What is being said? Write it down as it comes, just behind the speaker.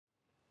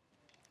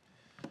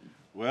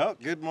Well,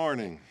 good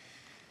morning.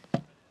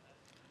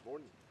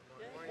 Morning.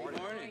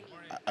 Morning.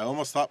 I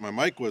almost thought my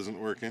mic wasn't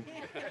working.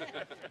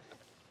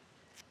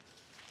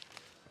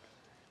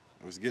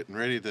 I was getting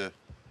ready to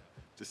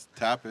just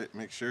tap it,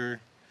 make sure.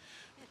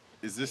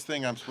 Is this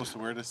thing, I'm supposed to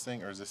wear this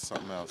thing, or is this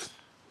something else?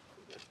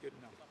 That's good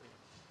enough.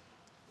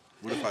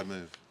 What if I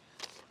move?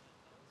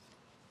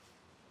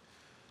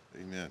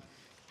 Amen.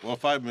 Well,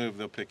 if I move,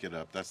 they'll pick it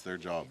up. That's their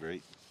job,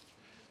 right?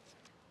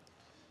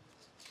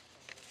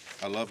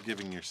 I love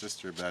giving your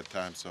sister a bad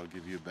time, so I'll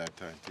give you a bad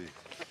time too.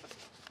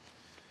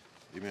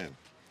 Amen.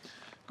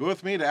 Go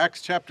with me to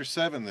Acts chapter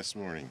 7 this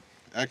morning.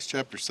 Acts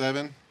chapter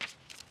 7.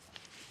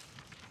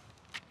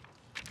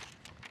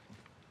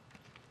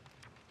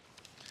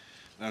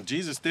 Now,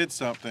 Jesus did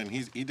something.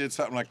 He did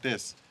something like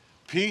this.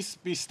 Peace,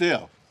 be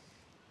still.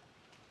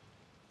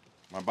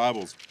 My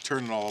Bible's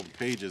turning all the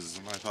pages,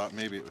 and I thought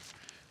maybe it was...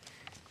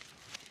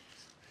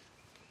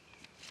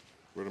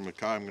 Brother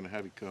Mackay, I'm going to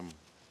have you come.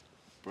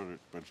 Brother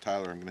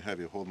Tyler, I'm going to have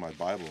you hold my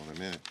Bible in a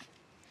minute.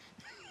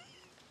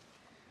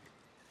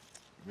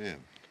 Amen.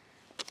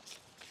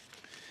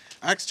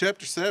 Acts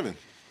chapter 7.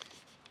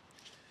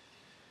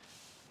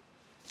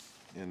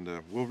 And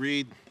we'll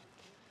read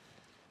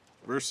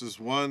verses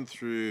 1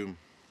 through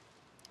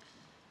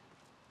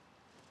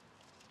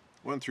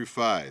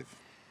 5.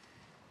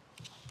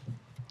 The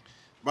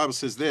Bible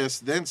says this,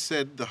 Then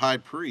said the high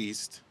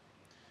priest,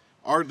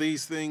 Are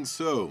these things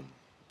so?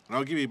 And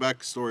I'll give you a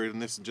backstory on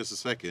this in just a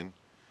second.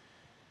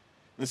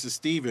 This is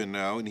Stephen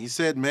now, and he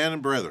said, Men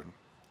and brethren,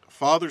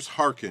 fathers,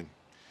 hearken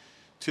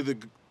to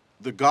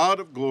the God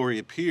of glory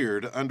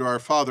appeared unto our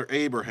father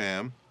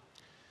Abraham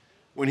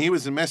when he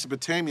was in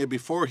Mesopotamia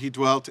before he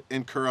dwelt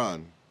in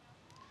Charan.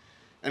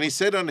 And he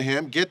said unto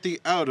him, Get thee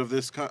out of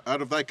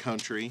thy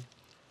country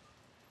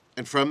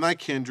and from thy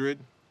kindred,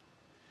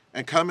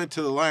 and come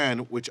into the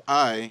land which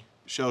I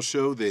shall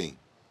show thee.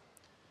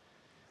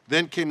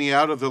 Then came he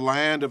out of the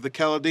land of the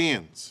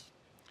Chaldeans,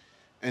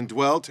 and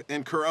dwelt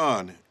in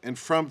Charan, and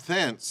from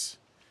thence,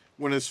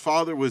 when his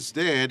father was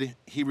dead,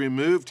 he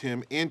removed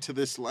him into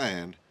this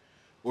land,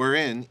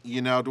 wherein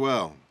ye now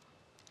dwell.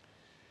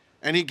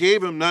 And he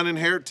gave him none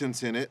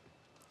inheritance in it,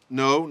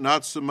 no,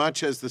 not so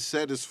much as to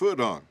set his foot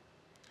on.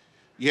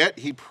 Yet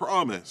he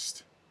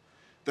promised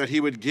that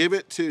he would give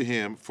it to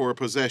him for a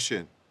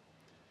possession,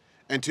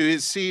 and to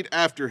his seed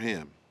after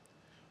him,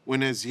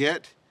 when as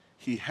yet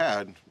he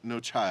had no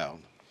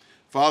child.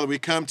 Father, we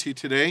come to you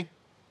today.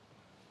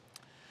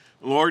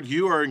 Lord,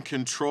 you are in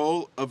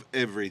control of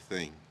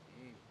everything.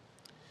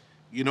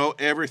 You know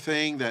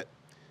everything that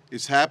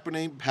is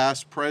happening,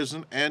 past,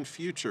 present, and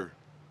future.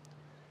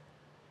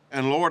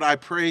 And Lord, I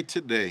pray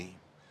today,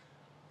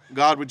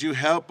 God, would you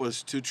help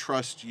us to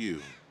trust you?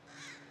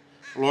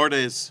 Lord,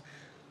 as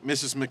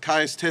Mrs.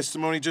 Mackay's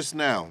testimony just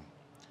now,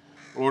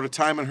 Lord, a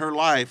time in her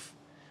life,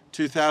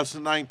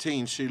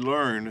 2019, she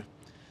learned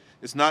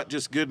it's not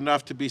just good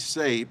enough to be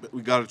saved, but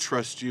we got to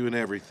trust you in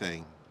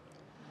everything.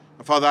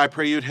 And Father, I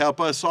pray you'd help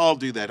us all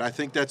do that. I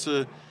think that's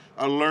a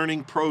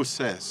learning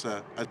process,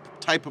 a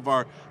type of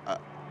a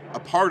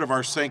part of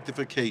our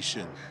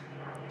sanctification.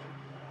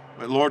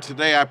 But Lord,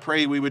 today I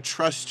pray we would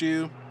trust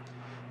you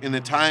in the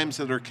times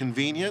that are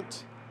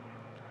convenient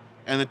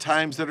and the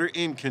times that are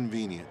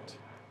inconvenient.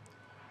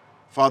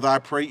 Father, I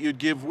pray you'd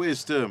give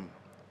wisdom,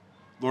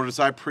 Lord, as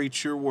I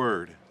preach your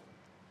word.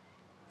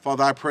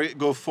 Father, I pray it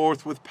go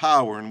forth with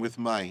power and with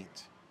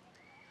might.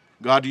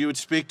 God, you would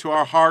speak to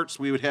our hearts.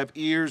 We would have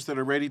ears that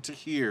are ready to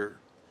hear,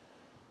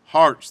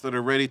 hearts that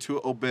are ready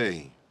to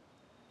obey.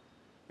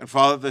 And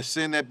Father, the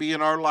sin that be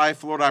in our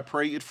life, Lord, I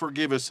pray you'd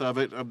forgive us of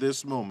it, of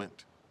this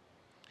moment.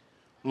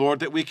 Lord,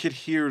 that we could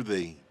hear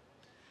thee.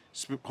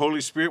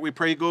 Holy Spirit, we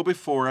pray you go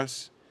before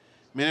us,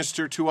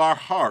 minister to our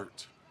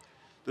heart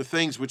the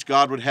things which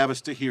God would have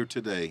us to hear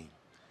today.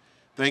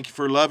 Thank you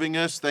for loving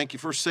us. Thank you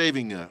for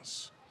saving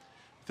us.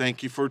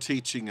 Thank you for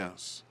teaching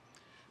us.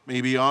 May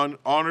you be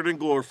honored and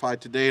glorified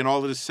today in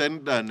all that is said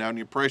and done. Now in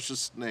your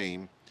precious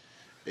name,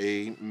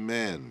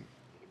 amen.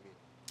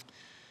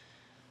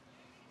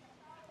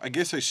 I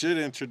guess I should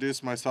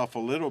introduce myself a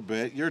little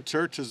bit. Your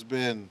church has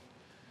been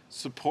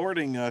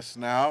supporting us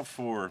now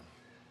for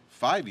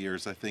 5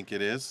 years, I think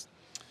it is.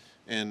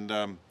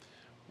 And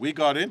we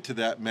got into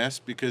that mess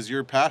because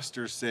your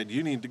pastor said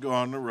you need to go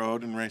on the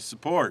road and raise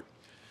support.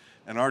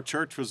 And our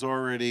church was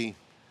already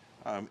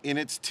in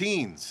its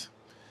teens.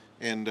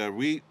 And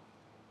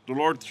the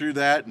Lord, through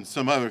that and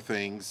some other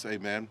things,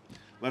 amen,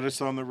 led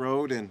us on the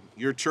road. And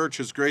your church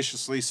has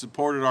graciously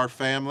supported our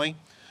family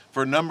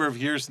for a number of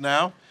years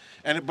now.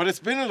 But it's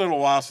been a little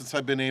while since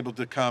I've been able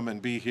to come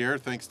and be here,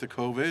 thanks to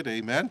COVID,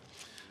 amen.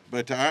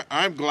 But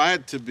I'm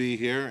glad to be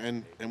here.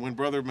 And when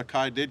Brother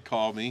Mackay did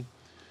call me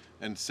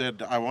and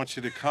said, I want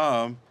you to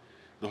come,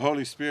 the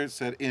Holy Spirit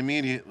said,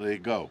 immediately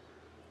go.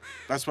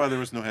 That's why there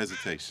was no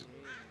hesitation.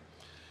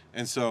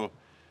 And so,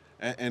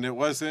 and it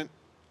wasn't,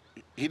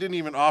 he didn't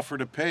even offer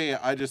to pay.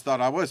 I just thought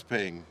I was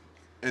paying.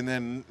 And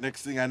then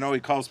next thing I know, he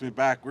calls me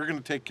back. We're going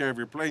to take care of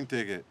your plane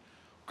ticket.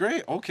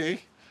 Great,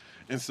 okay.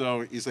 And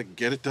so he's like,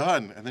 get it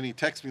done. And then he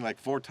texts me like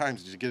 4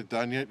 times. Did you get it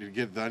done yet? Did you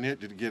get it done yet?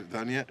 Did you get it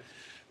done yet?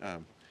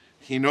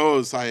 He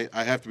knows I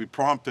have to be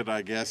prompted,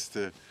 I guess,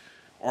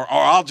 or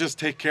I'll just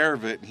take care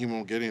of it and he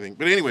won't get anything.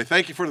 But anyway,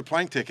 thank you for the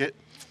plane ticket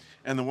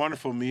and the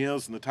wonderful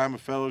meals and the time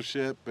of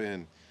fellowship.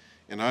 And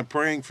I'm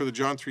praying for the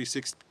John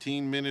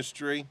 3:16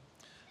 ministry.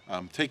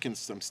 I'm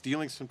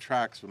stealing some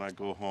tracts when I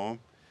go home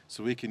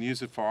so we can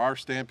use it for our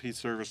Stampede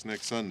service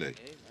next Sunday.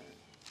 Amen.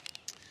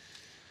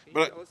 Can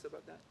But- you tell us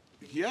about that?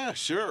 Yeah,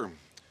 sure.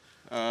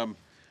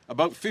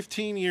 About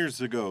 15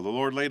 years ago, the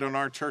Lord laid on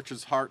our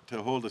church's heart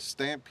to hold a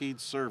Stampede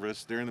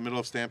service. They're in the middle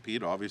of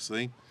Stampede,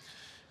 obviously.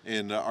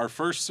 And our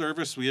first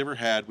service we ever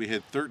had, we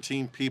had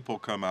 13 people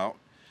come out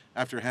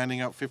after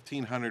handing out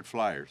 1,500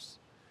 flyers.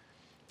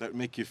 That would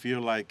make you feel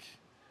like,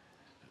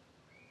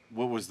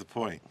 what was the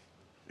point?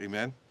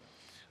 Amen?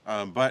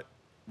 But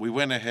we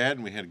went ahead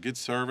and we had a good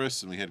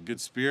service and we had a good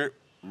spirit,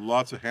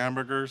 lots of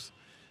hamburgers.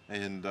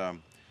 And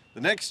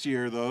the next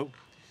year, though,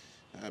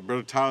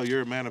 Brother Tyler,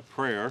 you're a man of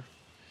prayer.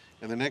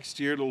 And the next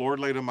year, the Lord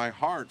laid on my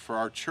heart for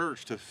our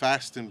church to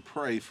fast and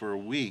pray for a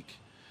week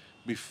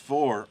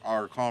before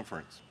our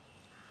conference.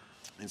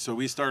 And so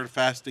we started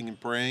fasting and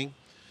praying.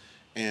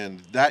 And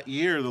that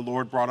year, the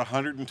Lord brought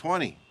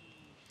 120.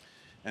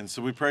 And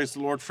so we praised the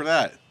Lord for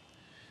that.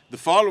 The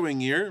following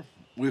year,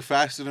 we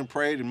fasted and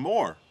prayed and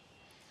more.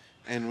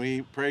 And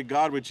we prayed,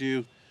 God, would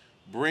you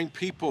bring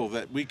people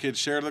that we could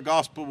share the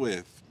gospel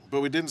with? But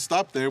we didn't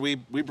stop there. We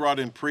brought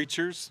in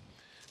preachers.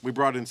 We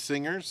brought in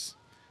singers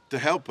to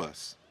help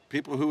us,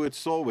 people who would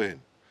soul win.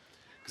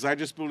 Because I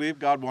just believe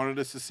God wanted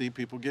us to see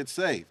people get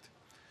saved.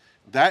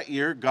 That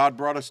year, God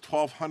brought us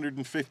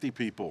 1,250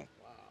 people.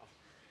 Wow.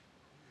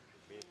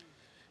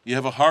 You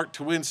have a heart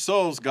to win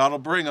souls, God will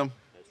bring them.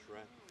 That's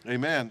right.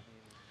 Amen.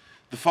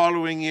 The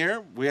following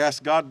year, we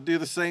asked God to do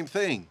the same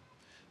thing.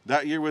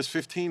 That year was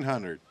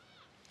 1,500.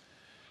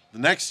 The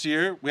next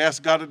year, we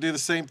asked God to do the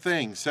same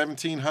thing.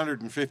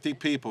 1,750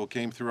 people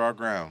came through our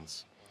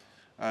grounds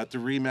at the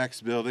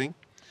Remax building.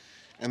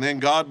 And then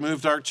God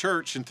moved our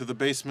church into the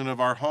basement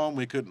of our home.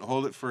 We couldn't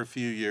hold it for a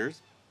few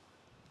years.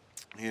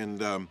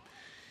 And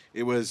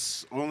it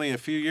was only a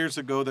few years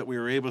ago that we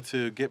were able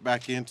to get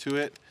back into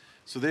it.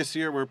 So this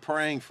year we're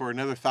praying for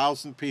another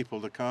 1,000 people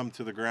to come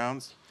to the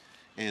grounds.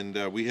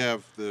 And we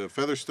have the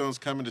Featherstones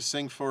coming to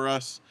sing for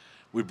us.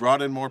 We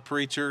brought in more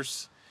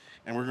preachers.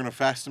 And we're going to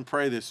fast and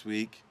pray this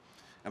week.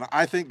 And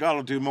I think God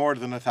will do more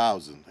than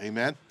 1,000.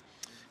 Amen.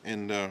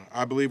 And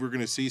I believe we're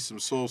going to see some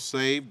souls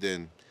saved.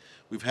 And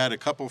we've had a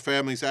couple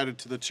families added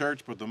to the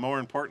church. But the more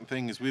important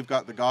thing is we've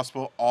got the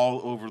gospel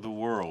all over the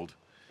world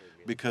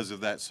because of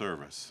that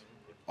service.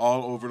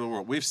 All over the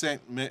world. We've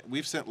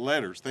sent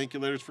letters, thank you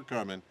letters for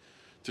coming,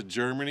 to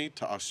Germany,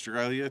 to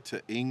Australia,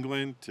 to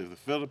England, to the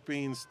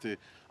Philippines,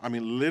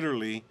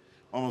 literally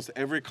almost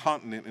every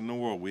continent in the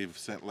world we've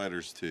sent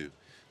letters to.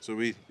 So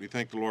we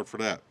thank the Lord for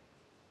that.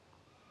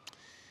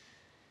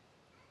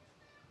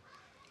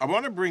 I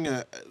want to bring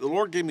the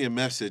Lord gave me a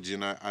message,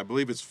 and I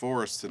believe it's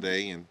for us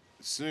today. And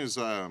as soon as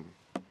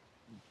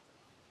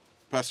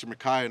Pastor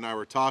Micaiah and I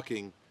were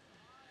talking,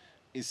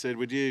 he said,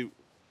 would you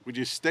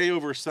stay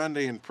over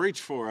Sunday and preach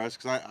for us?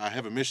 Because I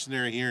have a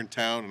missionary here in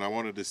town, and I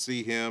wanted to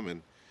see him.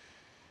 And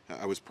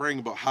I was praying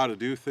about how to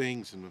do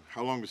things and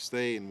how long to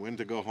stay and when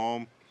to go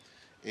home.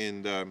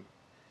 And the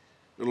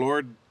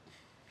Lord,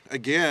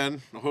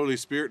 again, the Holy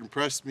Spirit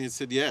impressed me and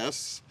said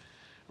yes.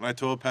 And I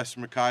told Pastor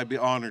Micaiah I'd be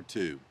honored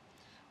to.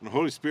 When the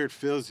Holy Spirit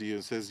fills you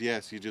and says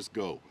yes, you just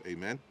go.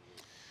 Amen.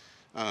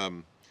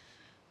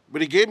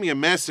 But he gave me a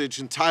message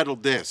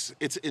entitled this: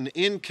 it's an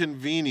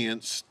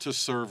inconvenience to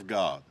serve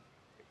God.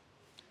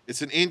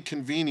 It's an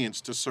inconvenience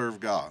to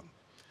serve God.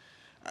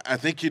 I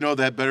think you know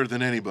that better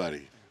than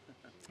anybody.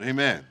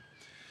 Amen.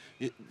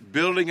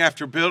 Building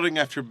after building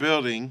after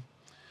building,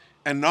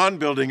 and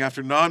non-building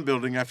after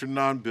non-building after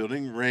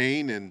non-building,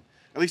 rain, and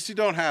at least you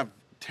don't have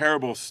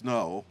terrible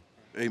snow.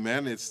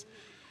 Amen.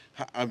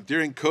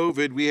 During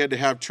COVID, we had to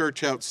have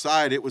church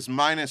outside. It was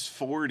minus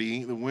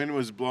 40. The wind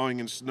was blowing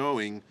and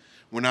snowing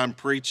when I'm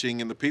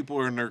preaching, and the people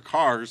are in their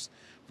cars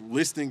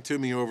listening to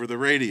me over the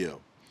radio.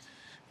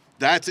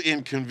 That's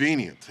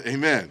inconvenient.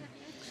 Amen.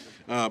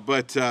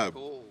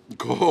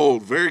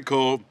 Cold, very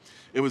cold.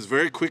 It was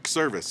very quick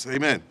service.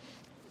 Amen.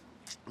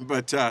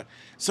 But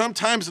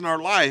sometimes in our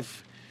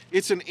life,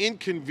 it's an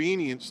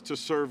inconvenience to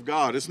serve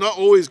God. It's not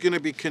always going to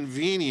be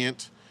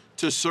convenient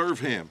to serve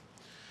Him.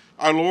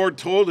 Our Lord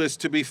told us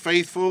to be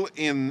faithful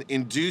in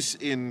due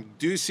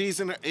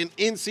season,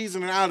 in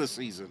season and out of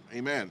season.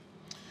 Amen.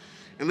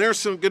 And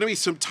there's going to be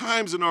some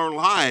times in our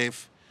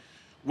life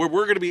where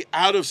we're going to be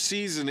out of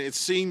season, it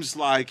seems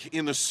like,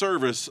 in the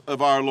service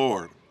of our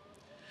Lord.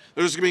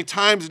 There's going to be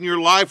times in your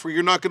life where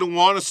you're not going to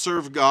want to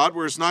serve God,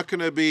 where it's not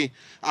going to be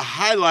a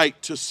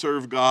highlight to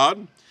serve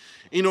God.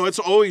 You know, it's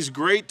always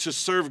great to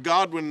serve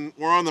God when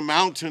we're on the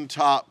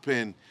mountaintop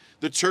and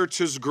The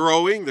church is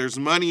growing. There's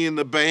money in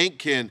the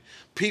bank, and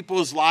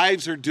people's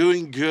lives are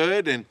doing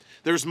good, and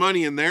there's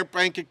money in their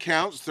bank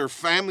accounts. Their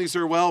families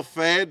are well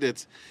fed.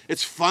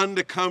 It's fun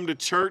to come to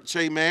church,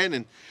 amen,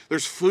 and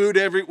there's food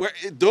everywhere.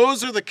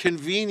 Those are the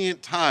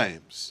convenient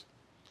times.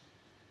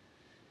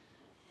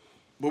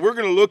 But we're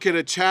going to look at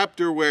a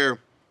chapter where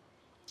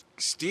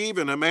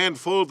Stephen, a man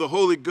full of the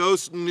Holy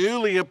Ghost,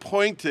 newly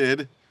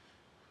appointed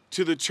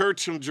to the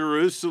church of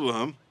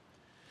Jerusalem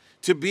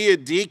to be a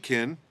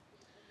deacon,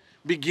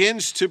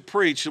 begins to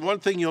preach. And one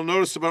thing you'll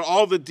notice about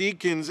all the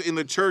deacons in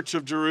the church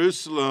of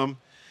Jerusalem,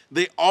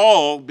 they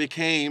all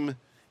became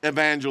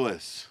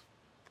evangelists.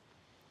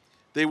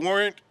 They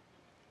weren't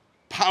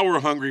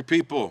power-hungry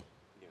people.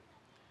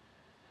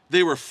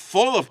 They were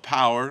full of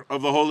power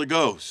of the Holy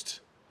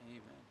Ghost.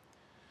 Amen.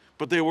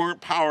 But they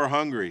weren't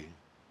power-hungry.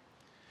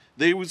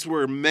 These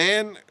were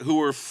men who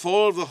were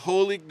full of the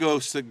Holy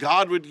Ghost that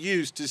God would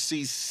use to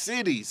see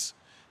cities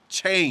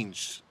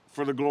changed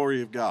for the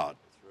glory of God.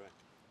 That's right.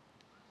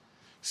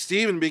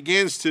 Stephen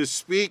begins to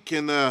speak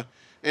in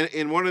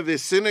one of the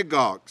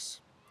synagogues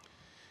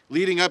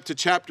leading up to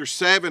chapter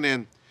 7,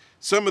 and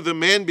some of the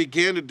men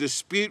began to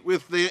dispute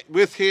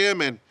with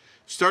him and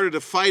started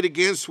to fight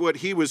against what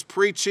he was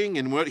preaching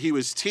and what he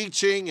was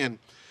teaching. And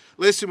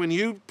listen, when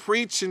you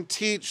preach and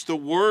teach the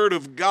word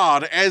of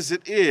God as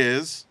it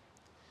is,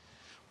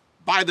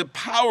 by the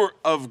power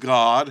of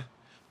God,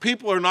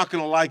 people are not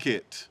going to like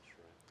it.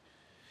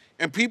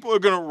 And people are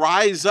going to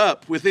rise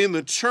up within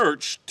the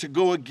church to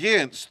go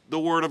against the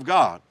word of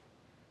God.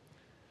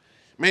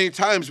 Many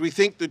times we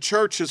think the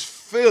church is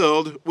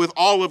filled with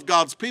all of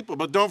God's people,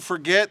 but don't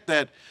forget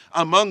that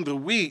among the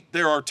wheat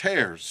there are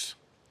tares.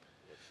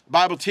 The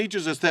Bible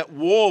teaches us that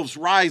wolves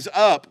rise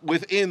up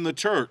within the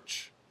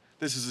church.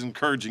 This is an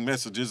encouraging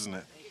message, isn't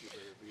it?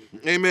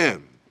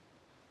 Amen.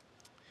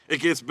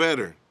 It gets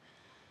better.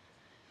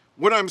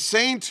 What I'm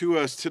saying to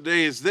us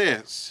today is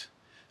this.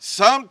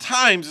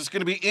 Sometimes it's going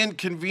to be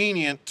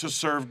inconvenient to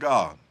serve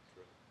God.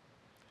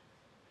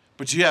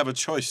 But you have a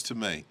choice to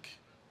make.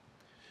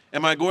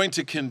 Am I going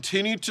to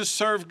continue to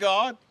serve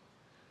God,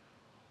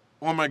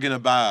 or am I going to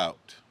bow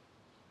out?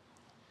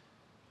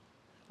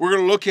 We're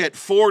going to look at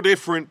 4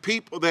 different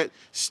people that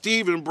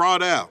Stephen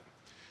brought out.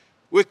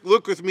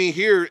 Look with me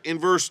here in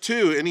verse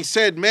 2. And he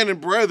said, "Men and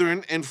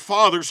brethren and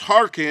fathers,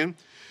 hearken.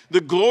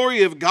 The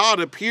glory of God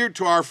appeared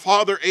to our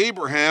father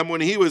Abraham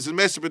when he was in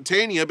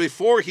Mesopotamia,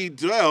 before he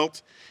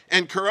dwelt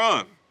in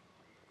Haran.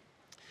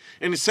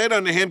 And he said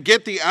unto him,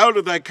 Get thee out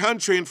of thy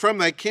country and from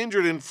thy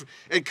kindred,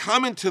 and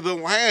come into the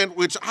land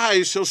which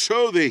I shall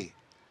show thee.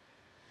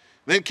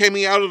 Then came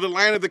he out of the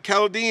land of the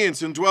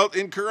Chaldeans and dwelt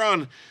in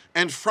Haran.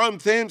 And from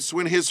thence,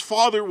 when his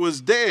father was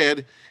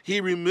dead,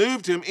 he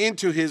removed him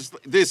into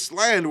this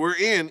land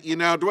wherein ye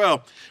now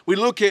dwell." We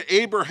look at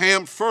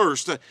Abraham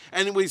first.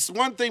 And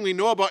one thing we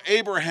know about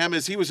Abraham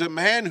is he was a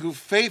man who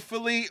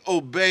faithfully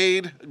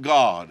obeyed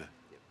God.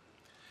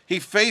 He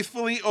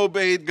faithfully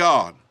obeyed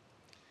God.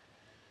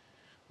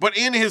 But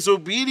in his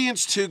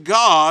obedience to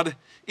God,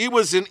 it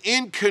was an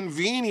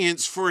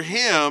inconvenience for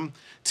him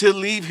to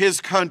leave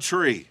his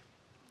country.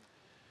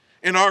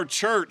 In our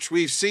church,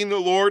 we've seen the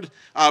Lord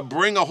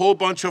bring a whole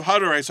bunch of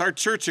Hutterites. Our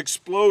church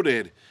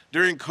exploded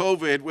during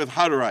COVID with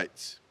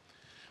Hutterites.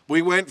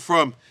 We went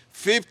from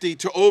 50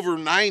 to over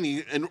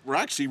 90, and we're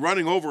actually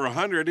running over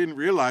 100, I didn't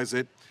realize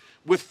it,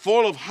 with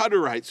full of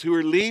Hutterites who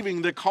were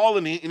leaving the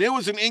colony, and it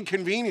was an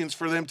inconvenience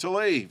for them to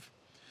leave.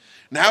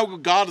 Now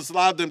God has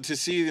allowed them to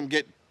see them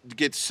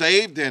get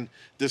saved and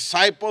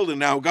discipled, and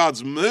now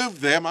God's moved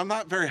them. I'm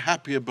not very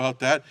happy about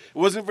that. It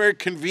wasn't very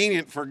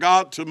convenient for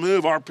God to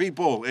move our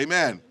people.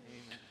 Amen.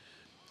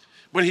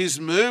 But he's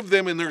moved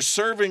them, and they're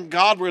serving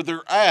God where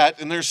they're at,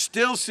 and they're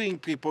still seeing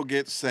people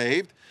get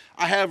saved.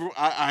 I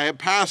have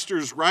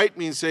pastors write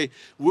me and say,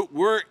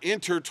 we're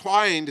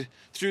intertwined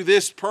through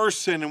this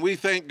person, and we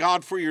thank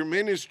God for your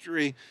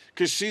ministry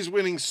because she's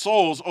winning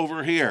souls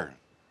over here.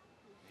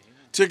 Amen.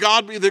 To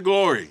God be the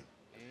glory.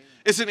 Amen.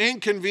 It's an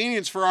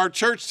inconvenience for our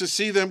church to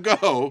see them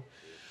go,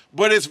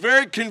 but it's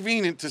very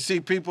convenient to see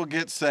people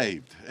get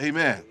saved.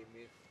 Amen.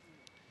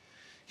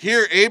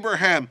 Here,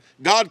 Abraham,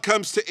 God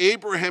comes to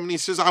Abraham and he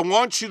says, I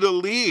want you to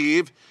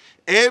leave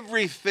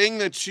everything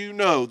that you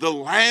know, the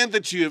land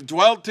that you have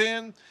dwelt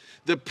in,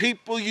 the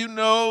people you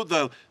know,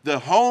 the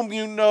home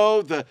you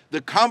know,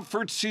 the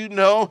comforts you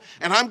know,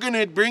 and I'm going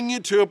to bring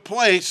you to a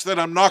place that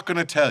I'm not going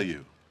to tell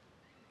you.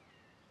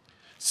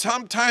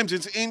 Sometimes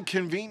it's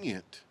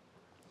inconvenient.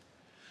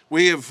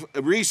 We have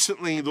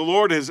recently, the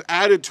Lord has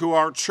added to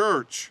our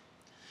church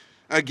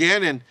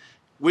again, and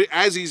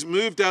as he's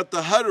moved out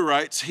the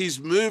Hutterites, he's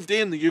moved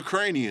in the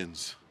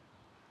Ukrainians.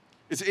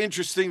 It's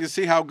interesting to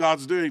see how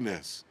God's doing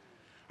this.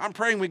 I'm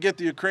praying we get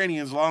the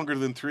Ukrainians longer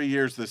than 3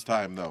 years this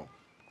time, though.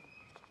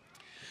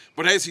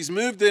 But as he's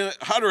moved the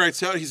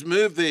Hutterites out, he's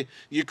moved the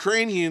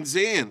Ukrainians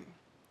in.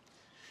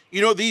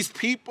 You know, these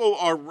people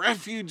are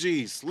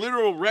refugees,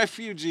 literal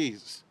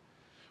refugees.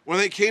 When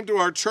they came to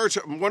our church,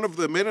 one of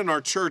the men in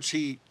our church,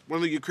 one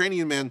of the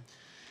Ukrainian men,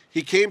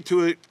 he came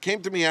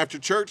to me after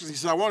church and he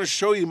said, I want to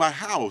show you my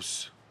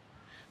house.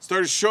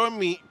 Started showing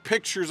me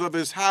pictures of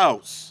his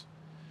house.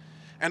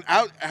 And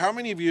how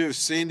many of you have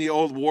seen the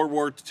old World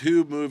War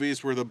II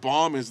movies where the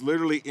bomb is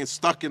literally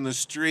stuck in the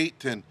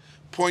street and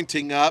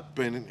pointing up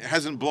and it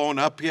hasn't blown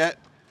up yet?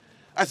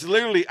 That's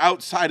literally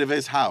outside of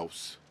his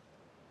house.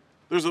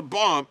 There's a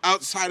bomb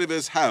outside of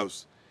his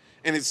house,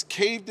 and it's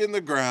caved in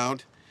the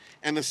ground,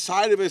 and the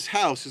side of his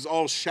house is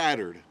all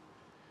shattered.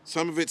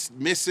 Some of it's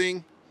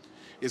missing.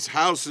 His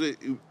house,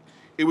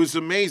 it was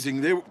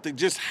amazing. They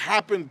just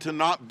happened to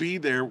not be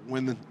there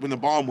when the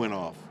bomb went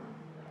off.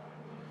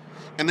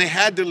 And they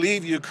had to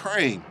leave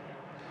Ukraine.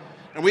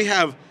 And we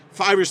have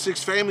 5 or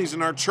 6 families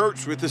in our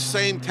church with the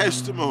same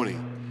testimony.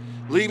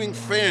 Leaving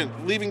friends,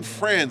 leaving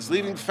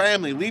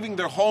family, leaving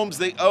their homes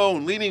they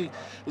own,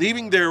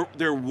 leaving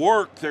their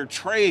work, their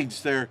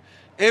trades, their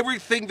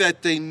everything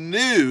that they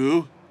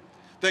knew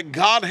that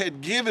God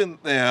had given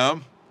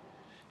them,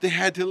 they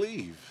had to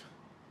leave.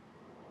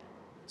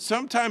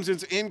 Sometimes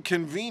it's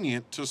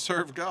inconvenient to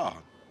serve God.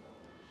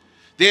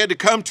 They had to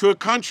come to a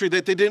country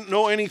that they didn't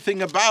know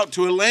anything about,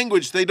 to a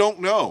language they don't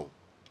know.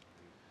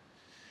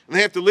 And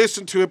they have to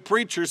listen to a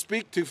preacher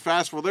speak too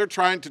fast while they're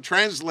trying to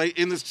translate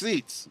in the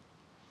seats.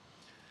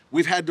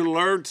 We've had to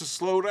learn to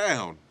slow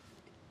down.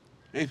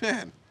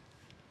 Amen.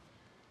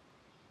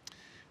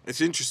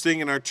 It's interesting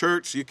in our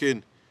church,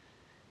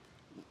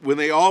 when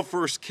they all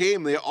first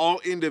came, they all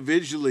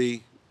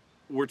individually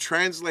were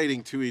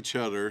translating to each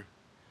other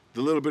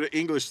the little bit of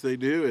English they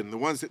knew, and the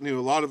ones that knew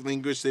a lot of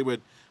English, they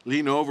would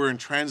lean over and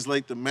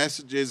translate the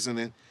messages, and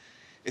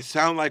it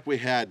sounded like we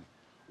had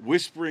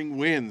whispering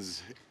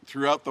winds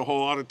throughout the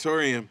whole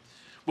auditorium.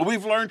 But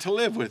we've learned to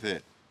live with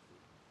it.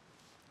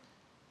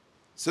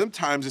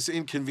 Sometimes it's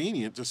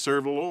inconvenient to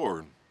serve the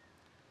Lord.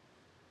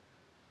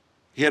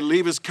 He had to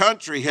leave his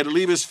country. He had to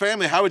leave his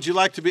family. How would you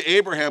like to be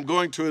Abraham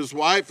going to his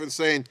wife and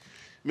saying,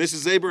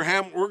 Mrs.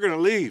 Abraham, we're going to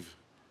leave.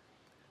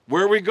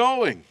 Where are we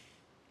going?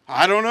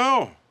 I don't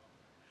know.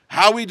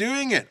 How are we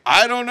doing it?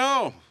 I don't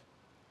know.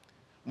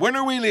 When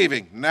are we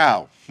leaving?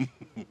 Now.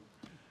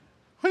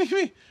 What do you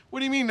mean? What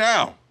do you mean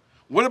now?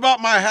 What about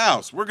my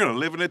house? We're going to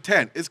live in a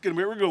tent. We're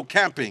going to go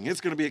camping.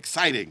 It's going to be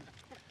exciting.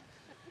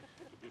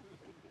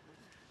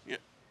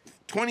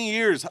 20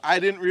 years, I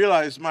didn't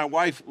realize my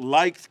wife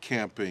liked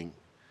camping.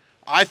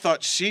 I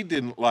thought she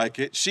didn't like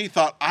it. She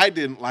thought I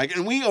didn't like it.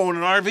 And we own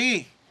an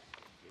RV.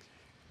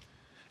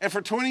 And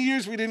for 20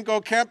 years, we didn't go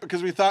camp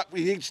because we thought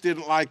we each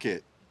didn't like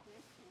it.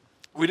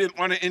 We didn't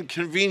want to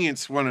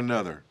inconvenience one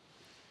another.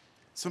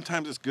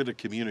 Sometimes it's good to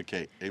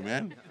communicate.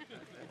 Amen?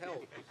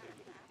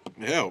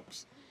 It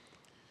helps.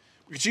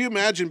 Could you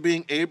imagine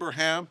being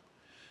Abraham,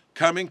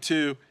 coming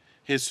to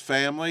his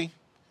family,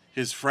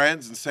 his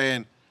friends, and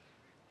saying,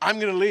 I'm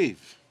going to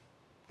leave.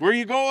 Where are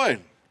you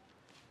going?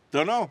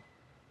 Don't know.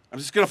 I'm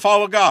just going to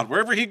follow God.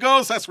 Wherever he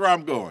goes, that's where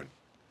I'm going.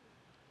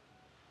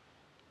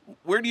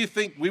 Where do you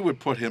think we would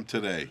put him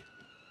today?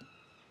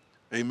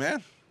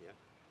 Amen? Yeah.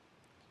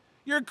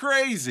 You're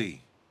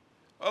crazy.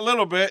 A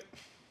little bit.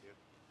 Yeah.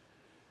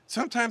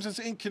 Sometimes it's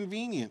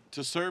inconvenient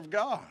to serve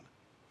God.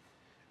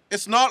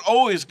 It's not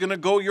always going to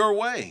go your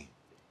way.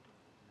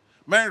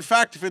 Matter of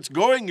fact, if it's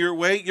going your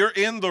way, you're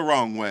in the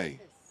wrong way.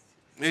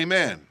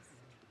 Amen.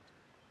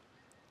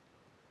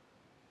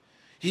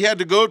 He had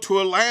to go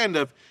to a land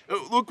of,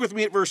 look with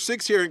me at verse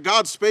 6 here, and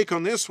God spake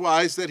on this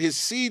wise, that his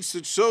seed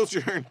should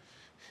sojourn.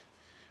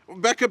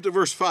 Back up to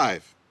verse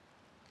 5.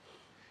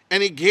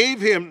 And he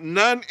gave him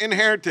none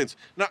inheritance.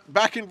 Now,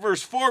 back in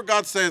verse 4,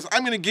 God says,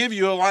 I'm going to give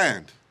you a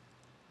land.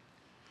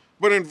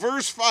 But in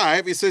verse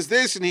 5, he says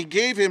this, and he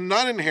gave him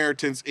none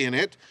inheritance in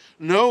it,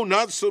 no,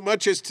 not so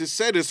much as to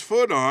set his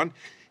foot on,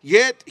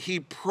 yet he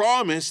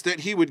promised that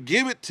he would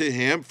give it to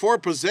him for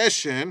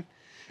possession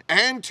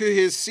and to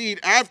his seed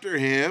after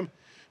him,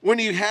 when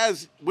he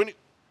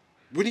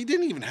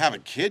didn't even have a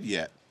kid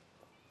yet.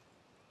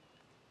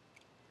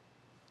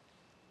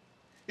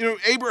 You know,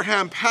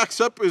 Abraham packs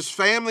up his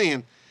family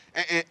and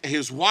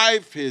his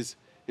wife, his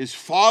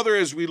father,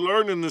 as we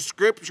learn in the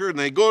scripture, and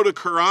they go to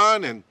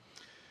Haran, and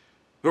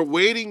they're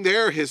waiting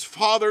there. His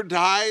father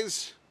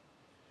dies,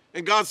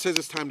 and God says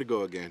it's time to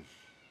go again.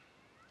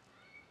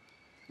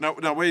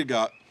 Now wait,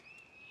 God.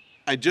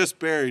 I just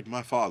buried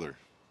my father.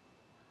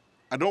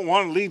 I don't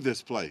want to leave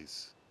this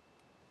place.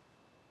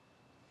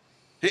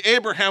 Hey,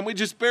 Abraham, we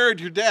just buried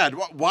your dad.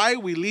 Why are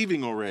we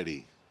leaving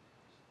already?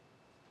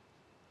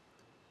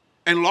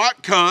 And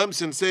Lot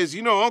comes and says,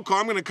 you know, Uncle,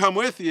 I'm going to come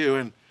with you.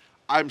 And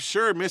I'm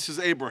sure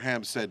Mrs.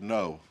 Abraham said,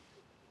 no,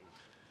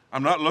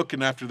 I'm not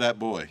looking after that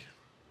boy.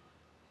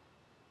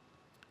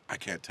 I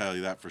can't tell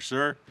you that for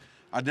sure.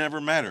 I'd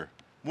never met her.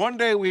 One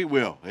day we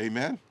will.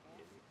 Amen.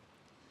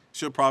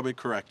 She'll probably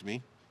correct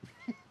me.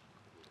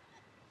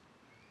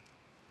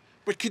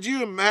 But could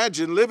you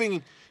imagine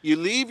living, you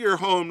leave your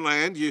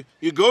homeland,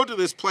 you go to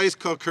this place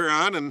called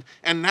Haran,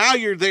 and now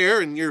you're there,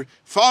 and your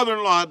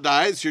father-in-law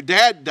dies, your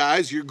dad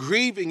dies, you're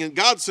grieving, and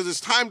God says it's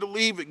time to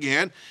leave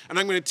again, and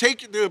I'm going to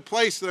take you to a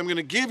place that I'm going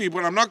to give you,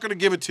 but I'm not going to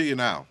give it to you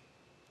now.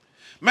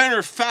 Matter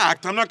of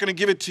fact, I'm not going to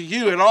give it to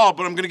you at all,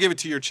 but I'm going to give it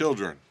to your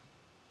children.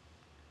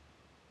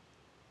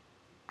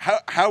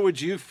 How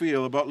would you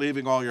feel about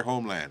leaving all your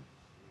homeland?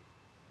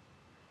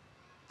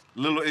 A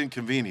little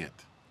inconvenient.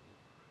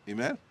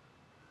 Amen?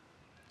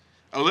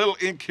 A little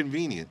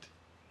inconvenient.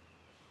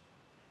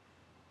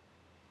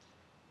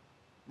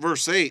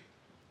 Verse 8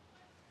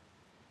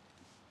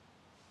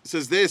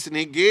 says this, and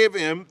he gave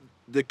him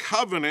the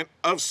covenant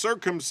of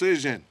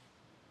circumcision.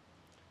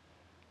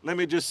 Let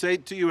me just say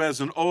to you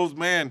as an old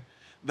man,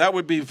 that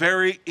would be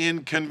very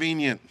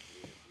inconvenient.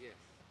 Yes.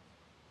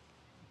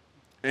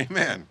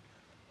 Amen.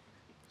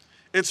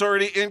 It's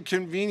already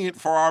inconvenient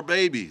for our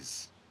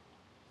babies.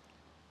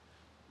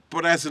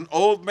 But as an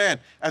old man,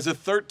 as a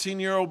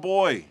 13-year-old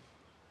boy,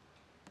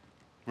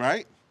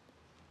 right?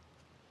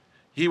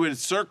 He would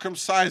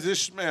circumcise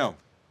Ishmael.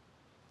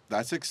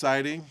 That's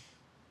exciting.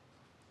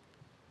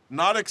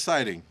 Not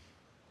exciting.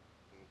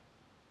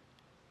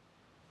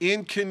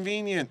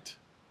 Inconvenient.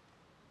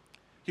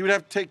 He would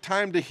have to take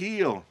time to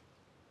heal.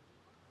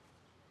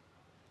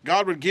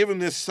 God would give him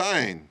this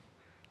sign.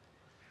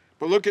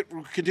 But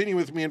continue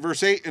with me in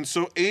verse 8. And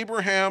so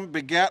Abraham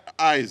begat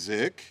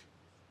Isaac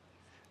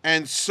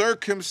and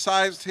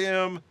circumcised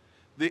him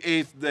the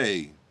 8th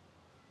day.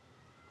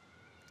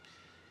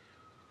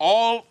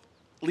 All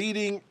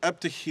leading up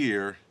to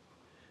here,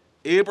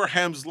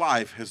 Abraham's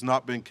life has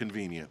not been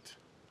convenient.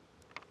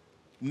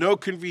 No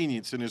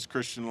convenience in his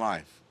Christian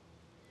life.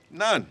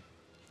 None.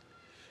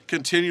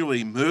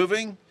 Continually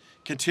moving,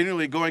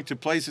 continually going to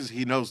places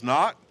he knows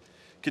not,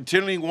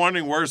 continually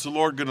wondering where's the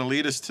Lord going to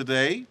lead us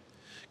today,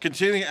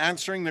 continually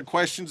answering the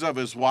questions of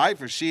his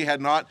wife if she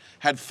had not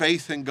had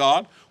faith in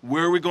God.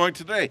 Where are we going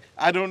today?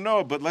 I don't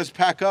know, but let's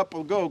pack up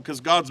and go because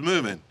God's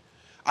moving.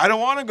 I don't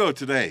want to go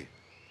today.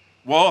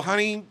 Well,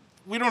 honey,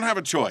 we don't have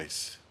a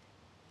choice.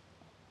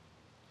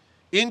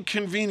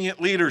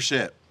 Inconvenient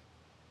leadership,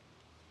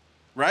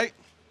 right?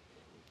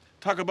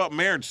 Talk about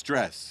marriage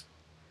stress.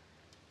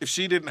 If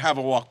she didn't have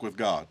a walk with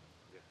God.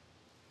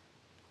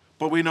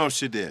 But we know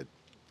she did.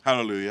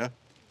 Hallelujah.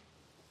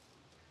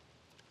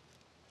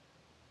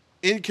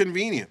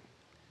 Inconvenient.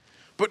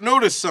 But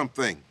notice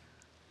something.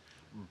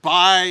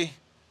 By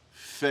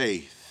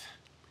faith.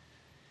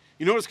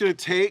 You know what it's going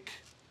to take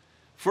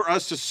for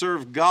us to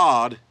serve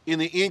God in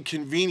the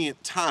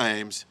inconvenient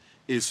times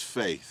is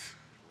faith.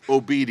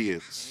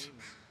 Obedience.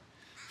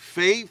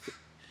 Faith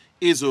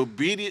is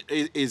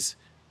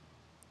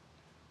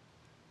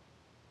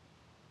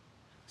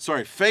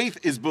faith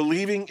is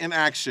believing in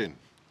action.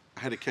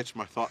 I had to catch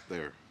my thought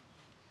there.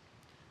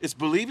 It's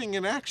believing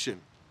in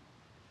action.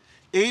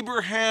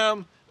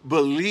 Abraham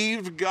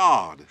believed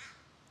God.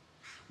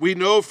 We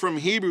know from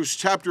Hebrews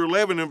chapter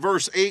 11 and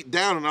verse 8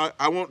 down, and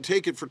I won't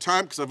take it for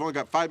time because I've only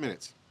got 5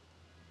 minutes.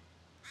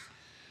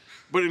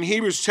 But in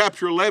Hebrews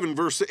chapter 11,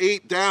 verse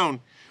 8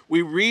 down,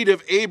 we read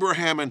of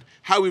Abraham and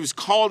how he was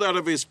called out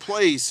of his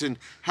place and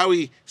how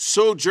he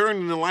sojourned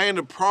in the land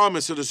of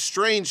promise in a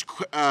strange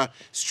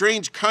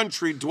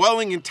country,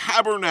 dwelling in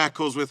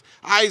tabernacles with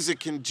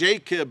Isaac and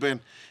Jacob.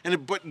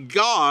 But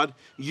God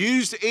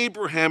used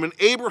Abraham, and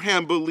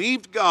Abraham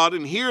believed God.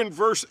 And here in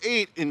verse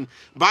 8, the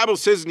Bible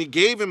says, and he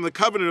gave him the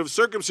covenant of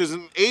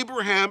circumcision. And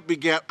Abraham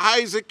begat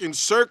Isaac and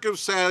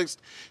circumcised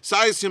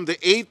him the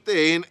 8th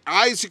day. And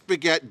Isaac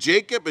begat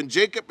Jacob, and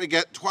Jacob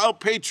begat 12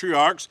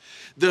 patriarchs.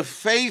 The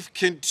faith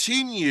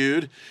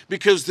continued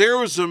because there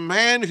was a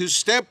man who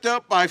stepped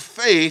up by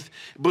faith,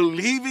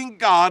 believing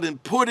God,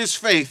 and put his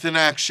faith in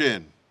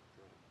action.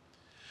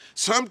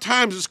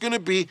 Sometimes it's going to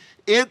be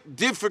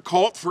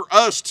difficult for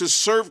us to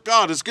serve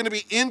God. It's going to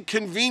be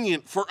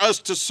inconvenient for us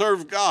to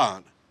serve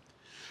God.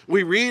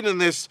 We read in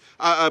this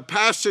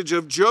passage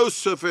of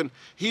Joseph, and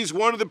he's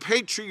one of the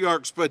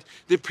patriarchs, but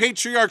the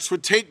patriarchs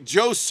would take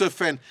Joseph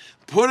and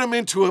put him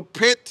into a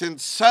pit and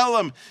sell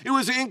him. It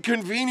was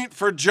inconvenient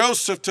for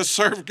Joseph to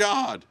serve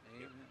God.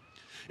 Amen.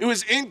 It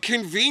was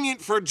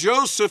inconvenient for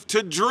Joseph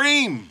to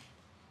dream.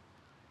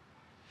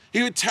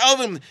 He would tell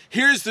them,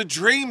 here's the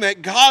dream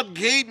that God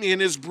gave me.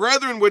 And his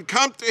brethren would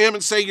come to him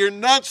and say, you're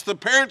nuts. The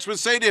parents would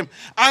say to him,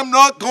 I'm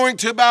not going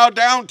to bow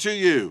down to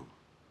you.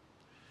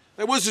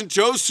 That wasn't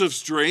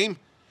Joseph's dream.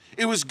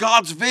 It was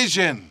God's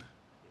vision.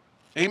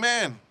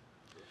 Amen.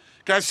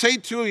 Can I say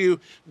to you,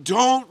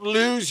 don't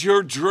lose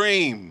your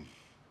dream.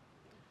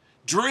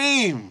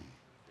 Dream.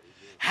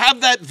 Have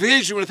that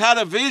vision. Without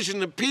a vision,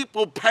 the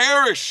people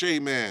perish.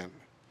 Amen.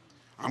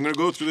 I'm going to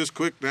go through this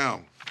quick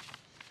now.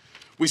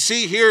 We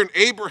see here in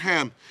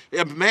Abraham,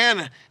 a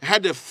man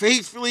had to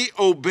faithfully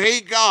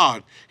obey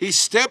God. He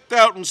stepped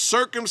out and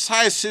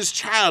circumcised his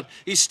child.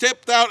 He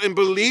stepped out and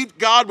believed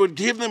God would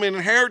give them an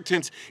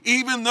inheritance,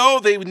 even though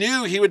they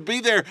knew he would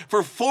be there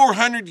for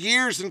 400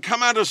 years and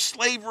come out of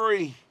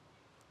slavery.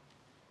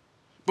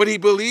 But he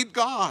believed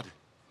God.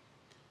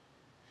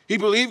 He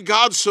believed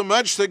God so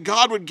much that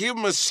God would give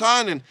him a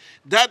son, and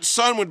that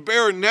son would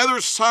bear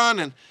another son,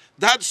 and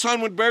that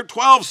son would bear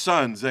 12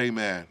 sons.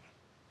 Amen.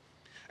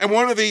 And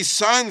one of these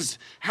sons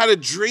had a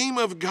dream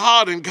of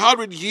God, and God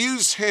would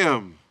use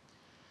him.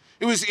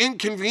 It was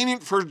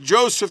inconvenient for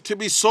Joseph to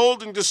be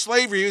sold into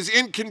slavery. It was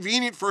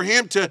inconvenient for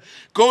him to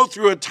go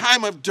through a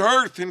time of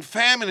dearth and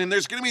famine. And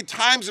there's going to be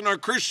times in our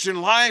Christian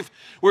life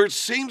where it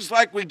seems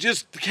like we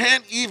just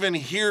can't even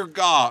hear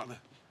God.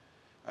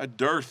 A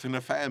dearth and a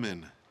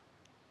famine.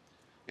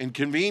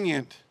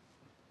 Inconvenient.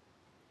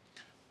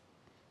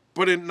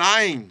 But in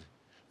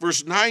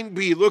verse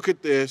 9b, look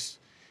at this.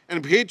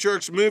 And the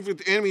patriarchs moved with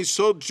the enemies,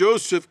 sold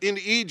Joseph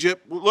into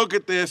Egypt. Look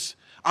at this.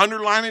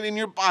 Underline it in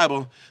your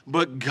Bible.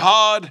 But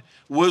God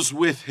was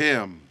with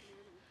him.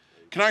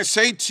 Can I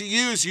say to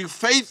you, as you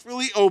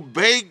faithfully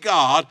obey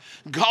God,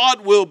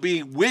 God will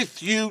be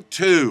with you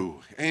too.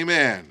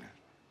 Amen.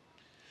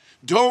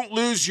 Don't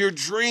lose your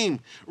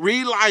dream.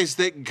 Realize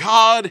that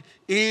God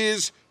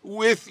is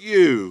with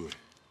you.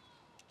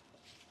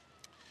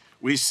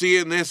 We see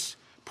in this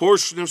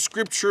portion of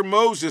Scripture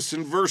Moses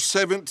in verse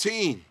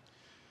 17.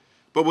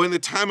 But when the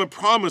time of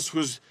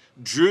promise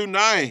drew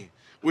nigh,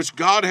 which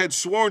God had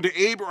sworn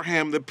to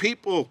Abraham, the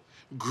people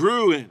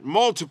grew and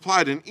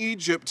multiplied in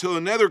Egypt till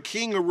another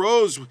king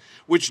arose,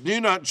 which knew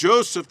not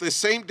Joseph. The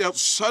same dealt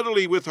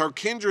subtly with our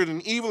kindred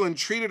and evil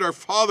entreated our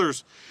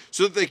fathers,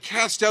 so that they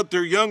cast out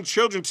their young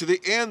children to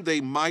the end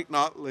they might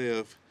not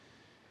live.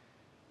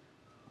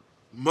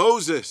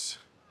 Moses.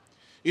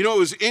 You know, it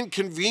was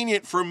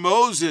inconvenient for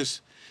Moses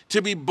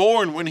to be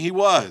born when he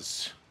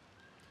was.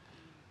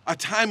 A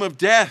time of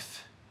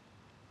death.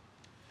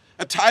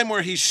 A time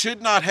where he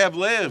should not have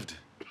lived.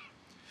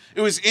 It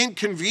was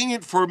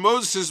inconvenient for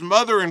Moses'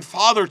 mother and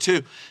father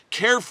to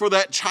care for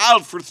that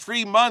child for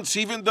 3 months,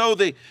 even though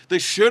they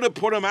should have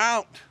put him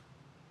out.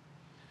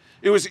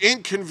 It was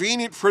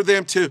inconvenient for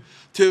them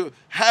to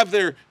have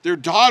their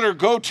daughter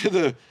go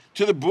to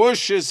the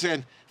bushes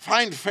and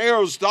find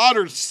Pharaoh's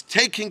daughter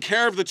taking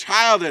care of the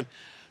child. And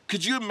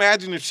could you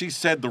imagine if she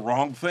said the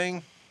wrong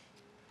thing?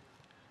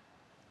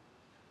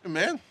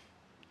 Amen.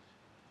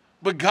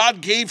 But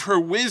God gave her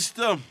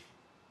wisdom.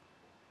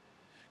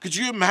 Could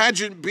you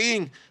imagine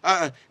being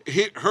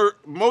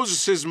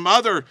Moses'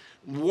 mother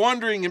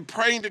wondering and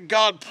praying to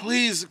God,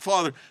 please,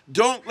 Father,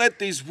 don't let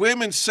these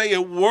women say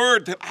a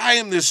word that I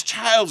am this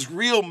child's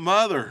real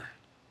mother.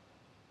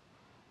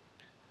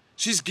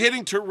 She's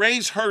getting to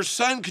raise her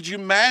son. Could you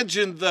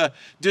imagine the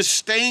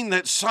disdain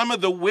that some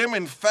of the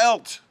women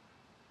felt?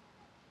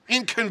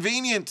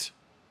 Inconvenient.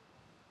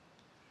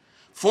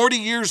 40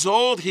 years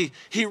old,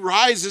 he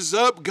rises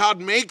up. God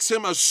makes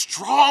him a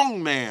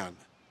strong man.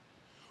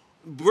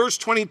 Verse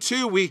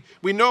 22, we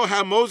know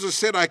how Moses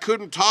said, I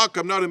couldn't talk,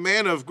 I'm not a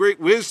man of great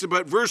wisdom.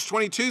 But verse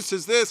 22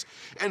 says this,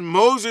 and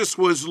Moses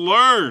was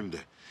learned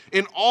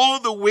in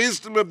all the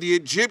wisdom of the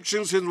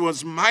Egyptians and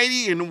was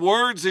mighty in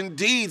words and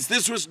deeds.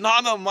 This was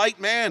not a light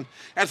man.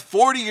 At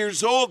 40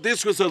 years old,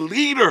 this was a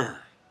leader.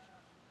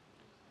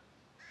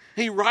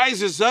 He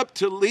rises up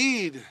to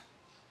lead,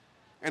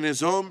 and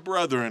his own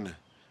brethren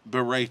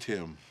berate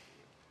him.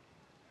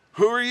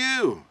 Who are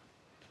you?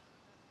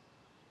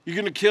 You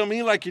going to kill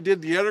me like you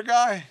did the other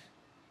guy?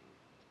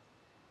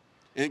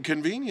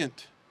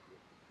 Inconvenient.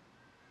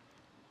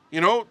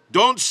 You know,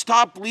 don't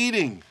stop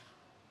leading.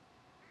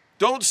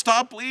 Don't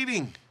stop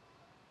leading.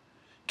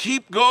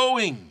 Keep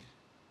going.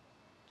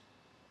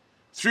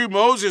 Through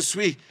Moses,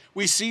 we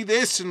see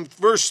this in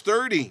verse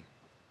 30.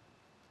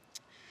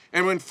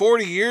 And when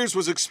 40 years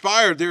was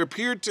expired, there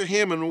appeared to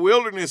him in the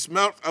wilderness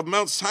of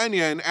Mount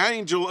Sinai an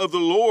angel of the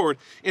Lord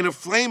in a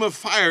flame of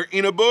fire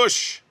in a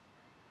bush.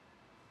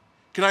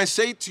 Can I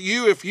say to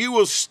you, if you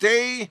will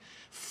stay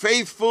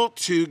faithful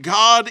to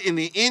God in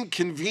the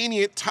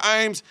inconvenient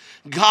times,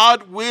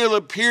 God will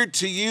appear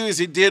to you as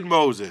he did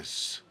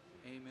Moses.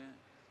 Amen.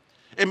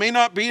 It may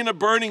not be in a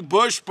burning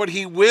bush, but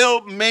he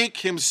will make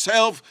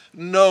himself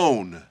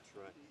known.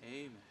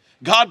 Amen.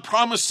 God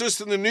promised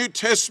us in the New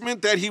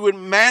Testament that he would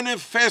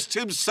manifest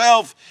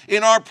himself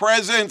in our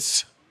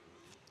presence.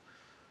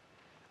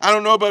 I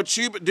don't know about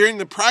you, but during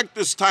the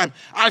practice time,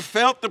 I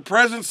felt the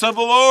presence of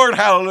the Lord.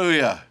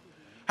 Hallelujah.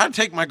 I had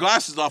to take my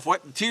glasses off,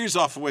 wipe the tears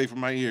off away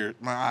from my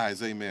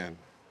eyes. Amen.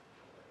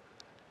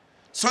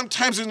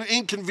 Sometimes it's an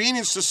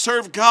inconvenience to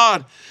serve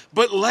God,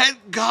 but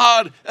let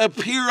God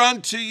appear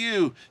unto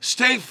you.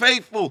 Stay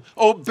faithful.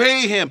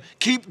 Obey him.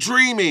 Keep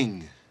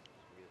dreaming.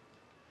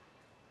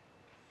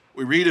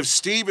 We read of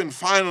Stephen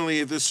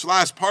finally, this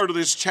last part of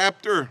this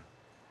chapter.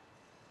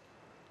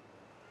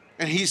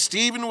 And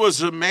Stephen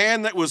was a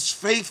man that was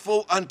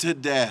faithful unto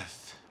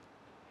death.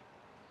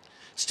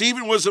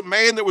 Stephen was a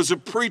man that was a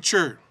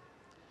preacher.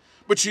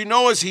 But you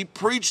know, as he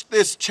preached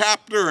this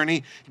chapter and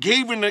he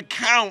gave an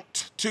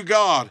account to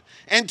God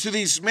and to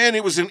these men,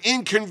 it was an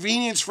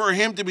inconvenience for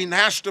him to be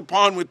gnashed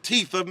upon with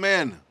teeth of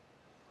men.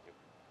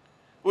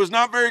 It was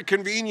not very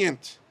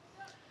convenient.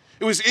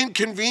 It was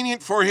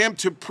inconvenient for him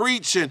to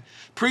preach and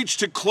preach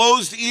to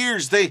closed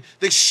ears. They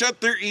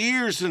shut their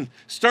ears and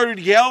started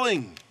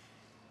yelling.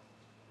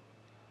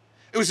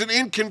 It was an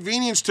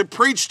inconvenience to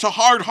preach to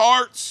hard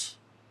hearts.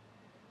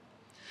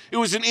 It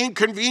was an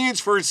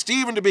inconvenience for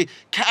Stephen to be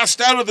cast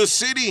out of the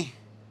city.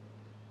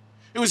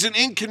 It was an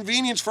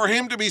inconvenience for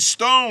him to be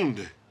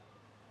stoned.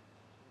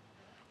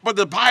 But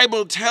the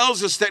Bible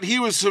tells us that he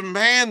was a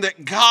man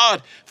that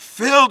God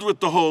filled with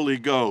the Holy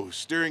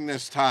Ghost during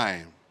this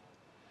time.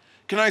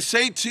 Can I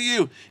say to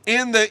you,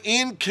 in the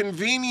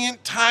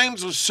inconvenient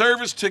times of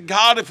service to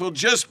God, if you'll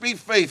just be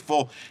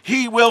faithful,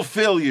 he will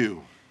fill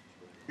you.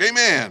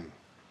 Amen.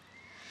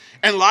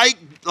 And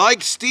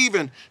like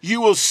Stephen,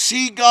 you will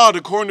see God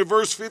according to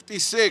verse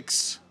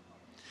 56.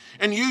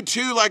 And you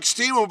too, like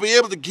Stephen, will be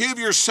able to give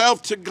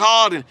yourself to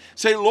God and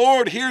say,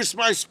 Lord, here's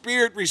my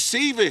spirit,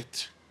 receive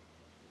it.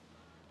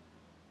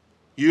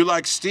 You,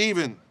 like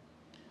Stephen,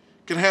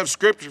 can have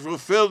scripture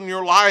fulfilled in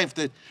your life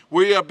that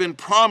we have been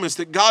promised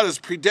that God has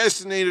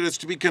predestinated us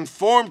to be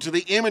conformed to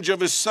the image of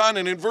his Son.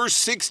 And in verse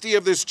 60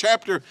 of this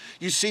chapter,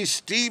 you see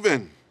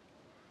Stephen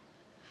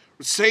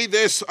say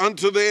this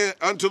unto the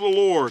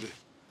Lord.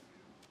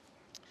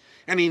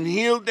 And he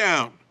kneeled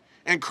down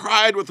and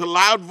cried with a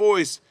loud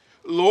voice,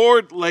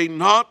 Lord, lay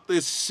not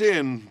this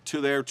sin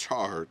to their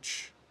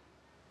charge.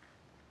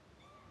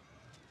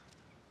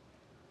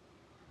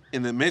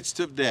 In the midst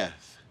of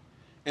death,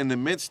 in the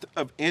midst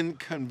of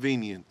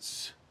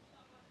inconvenience,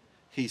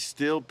 he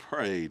still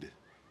prayed,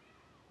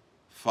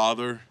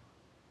 Father,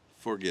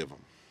 forgive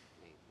them.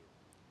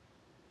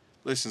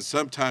 Listen,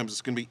 sometimes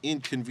it's going to be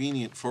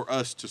inconvenient for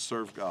us to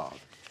serve God.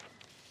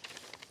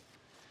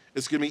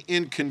 It's going to be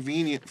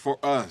inconvenient for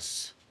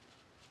us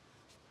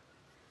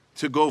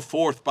to go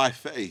forth by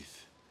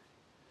faith.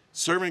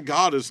 Serving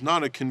God is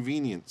not a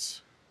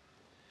convenience.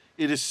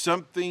 It is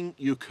something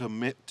you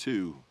commit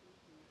to.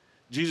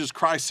 Jesus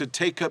Christ said,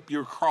 take up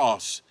your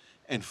cross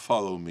and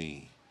follow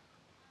me.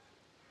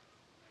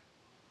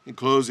 In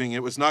closing,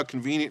 it was not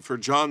convenient for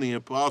John the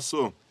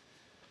Apostle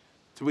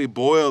to be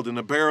boiled in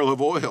a barrel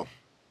of oil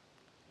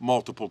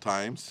multiple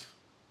times.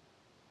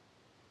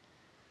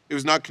 It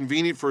was not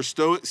convenient for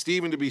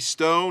Stephen to be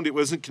stoned. It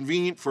wasn't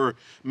convenient for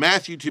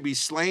Matthew to be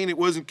slain. It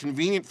wasn't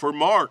convenient for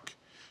Mark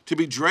to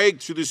be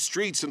dragged through the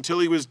streets until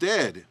he was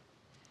dead.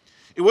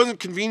 It wasn't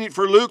convenient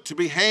for Luke to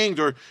be hanged,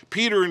 or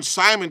Peter and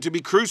Simon to be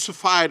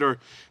crucified, or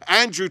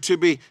Andrew to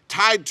be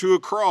tied to a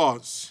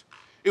cross.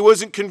 It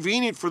wasn't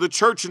convenient for the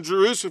church in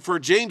Jerusalem for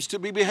James to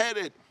be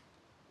beheaded.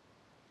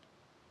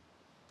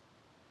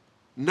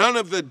 None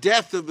of the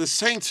death of the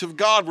saints of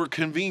God were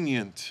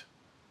convenient,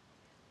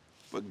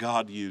 but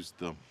God used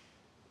them.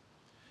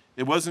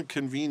 It wasn't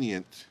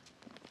convenient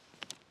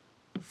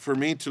for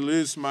me to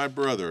lose my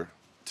brother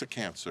to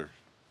cancer,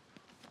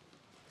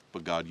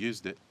 but God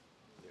used it.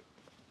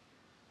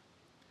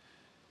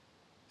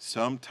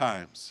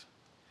 Sometimes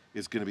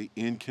it's going to be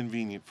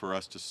inconvenient for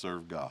us to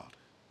serve God,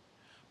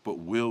 but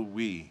will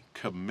we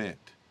commit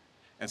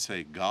and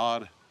say,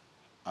 God,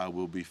 I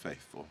will be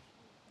faithful.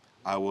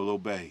 I will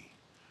obey.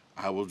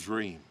 I will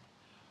dream.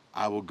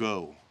 I will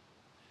go,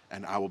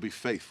 and I will be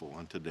faithful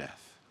unto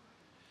death.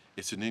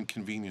 It's an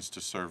inconvenience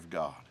to serve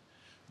God,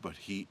 but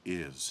he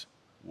is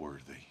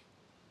worthy.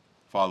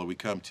 Father, we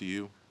come to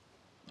you.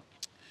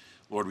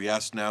 Lord, we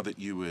ask now that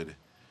you would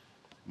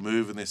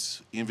move in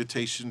this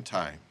invitation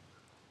time.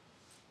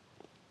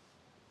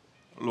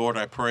 Lord,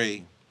 I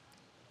pray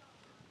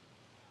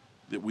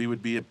that we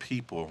would be a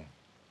people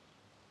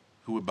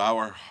who would bow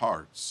our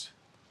hearts,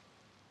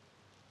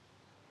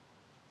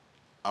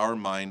 our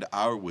mind,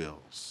 our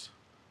wills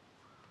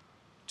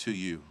to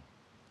you.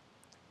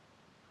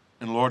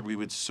 And Lord, we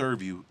would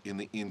serve you in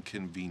the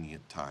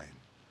inconvenient time,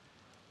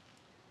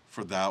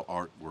 for thou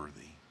art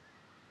worthy.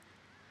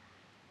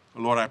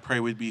 Lord, I pray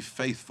we'd be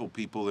faithful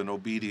people in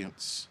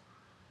obedience,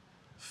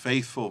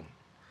 faithful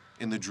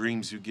in the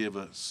dreams you give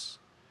us,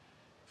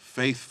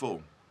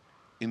 faithful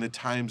in the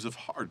times of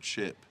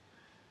hardship,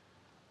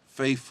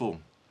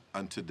 faithful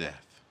unto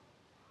death.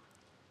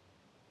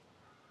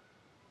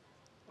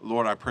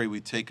 Lord, I pray we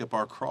take up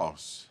our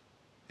cross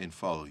and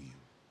follow you.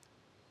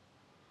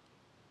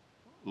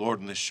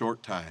 Lord, in this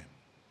short time,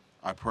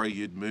 I pray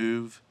you'd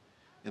move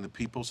in the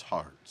people's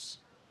hearts.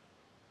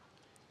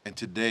 And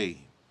today,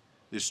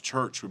 this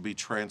church would be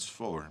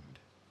transformed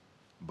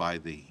by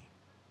thee.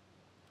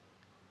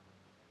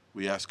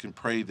 We ask and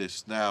pray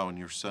this now in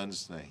your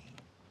Son's name.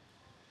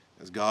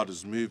 As God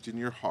has moved in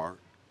your heart,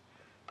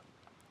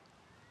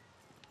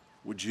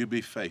 would you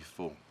be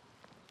faithful?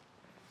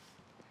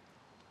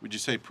 Would you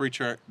say,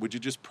 preacher, would you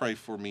just pray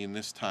for me in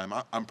this time?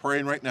 I'm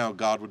praying right now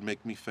God would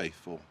make me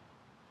faithful.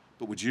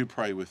 But would you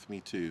pray with me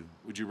too?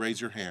 Would you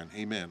raise your hand?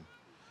 Amen.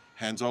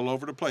 Hands all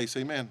over the place.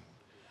 Amen.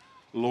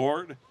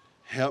 Lord,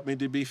 help me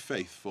to be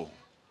faithful.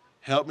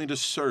 Help me to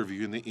serve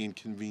you in the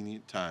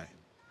inconvenient time.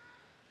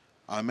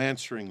 I'm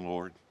answering,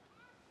 Lord,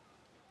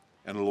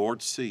 and the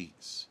Lord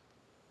sees.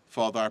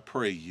 Father, I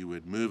pray you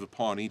would move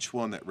upon each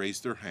one that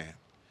raised their hand,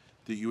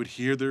 that you would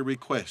hear their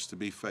request to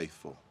be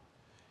faithful.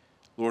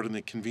 Lord, in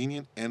the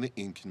convenient and the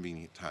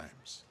inconvenient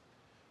times,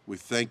 we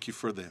thank you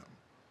for them.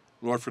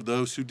 Lord, for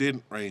those who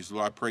didn't raise,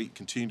 Lord, I pray you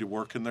continue to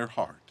work in their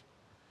heart.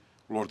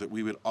 Lord, that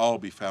we would all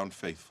be found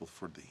faithful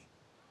for thee.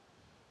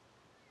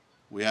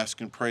 We ask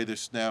and pray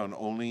this now, and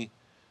only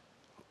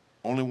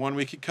one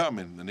we could come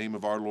in the name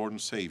of our Lord and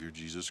Savior,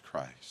 Jesus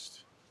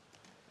Christ.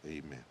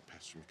 Amen.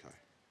 Pastor McKay.